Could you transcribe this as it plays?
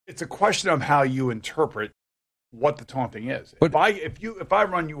it's a question of how you interpret what the taunting is. But, if I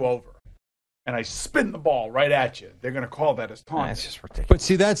run you over and I spin the ball right at you, they're going to call that as taunting. That's just ridiculous. But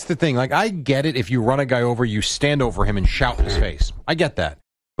see, that's the thing. Like, I get it. If you run a guy over, you stand over him and shout in his face. I get that.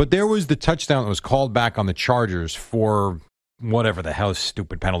 But there was the touchdown that was called back on the Chargers for whatever the hell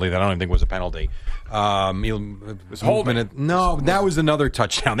stupid penalty that I don't even think was a penalty. It was holding. No, that was another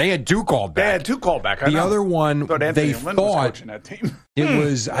touchdown. They had two called back. They had two called back. The other one, they thought that team. It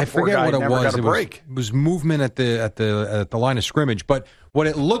was. I forget what it was. It was movement at the line of scrimmage. But what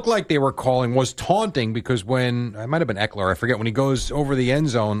it looked like they were calling was taunting, because when it might have been Eckler, I forget, when he goes over the end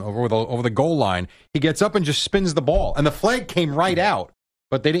zone over the goal line, he gets up and just spins the ball, and the flag came right out.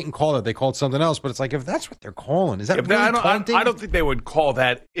 But they didn't call it. They called something else. But it's like, if that's what they're calling, is that really taunting? I don't think they would call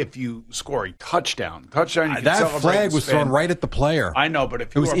that if you score a touchdown. That flag was thrown right at the player. I know, but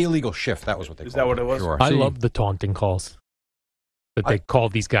if it was illegal shift, that was what they called it. Is that what it was? Sure. I love the taunting calls that they call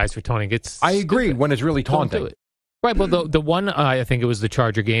these guys for taunting. I agree when it's really taunting. Right, well, the one, I think it was the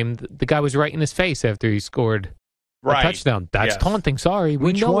Charger game, the guy was right in his face after he scored a touchdown. That's taunting. Sorry.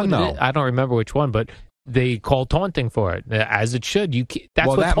 Which one, though? I don't remember which one, but they call taunting for it, as it should. That's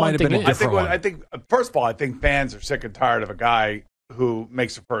what that taunting might have been a different one. I think, first of all, I think fans are sick and tired of a guy who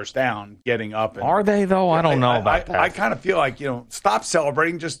makes a first down getting up. Are they, though? I don't know about that. I kind of feel like, stop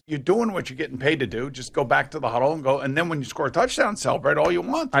celebrating. Just, you're doing what you're getting paid to do. Just go back to the huddle and go. And then when you score a touchdown, celebrate all you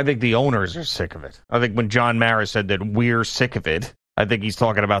want. I think the owners are sick of it. I think when John Mara said that we're sick of it, I think he's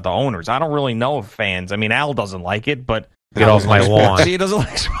talking about the owners. I don't really know if fans. I mean, Al doesn't like it, but get off my lawn. See, he doesn't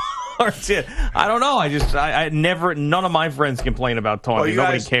like sports. I don't know. I never. None of my friends complain about taunting.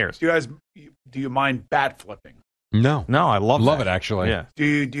 Nobody cares. Do you mind bat flipping? No, I love it actually. Yeah. Do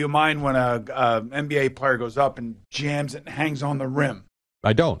you mind when a NBA player goes up and jams it and hangs on the rim?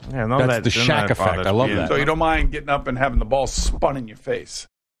 I don't. Yeah, that's the Shaq effect. I love that. So you don't mind getting up and having the ball spun in your face?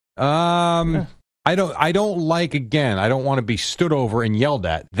 I don't like. Again, I don't want to be stood over and yelled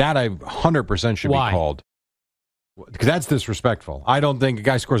at. That I 100% should be called. Because that's disrespectful. I don't think a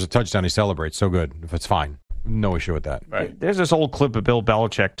guy scores a touchdown, he celebrates. So good. If it's fine. No issue with that. Right. There's this old clip of Bill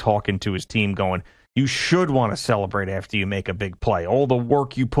Belichick talking to his team going, you should want to celebrate after you make a big play. All the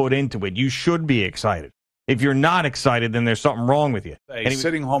work you put into it, you should be excited. If you're not excited, then there's something wrong with you.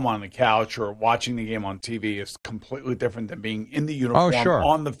 Sitting home on the couch or watching the game on TV is completely different than being in the uniform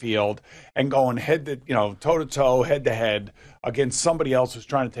on the field and going toe-to-toe, head-to-head against somebody else who's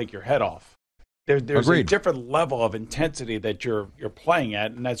trying to take your head off. There's a different level of intensity that you're playing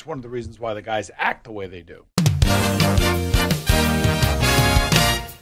at, and that's one of the reasons why the guys act the way they do.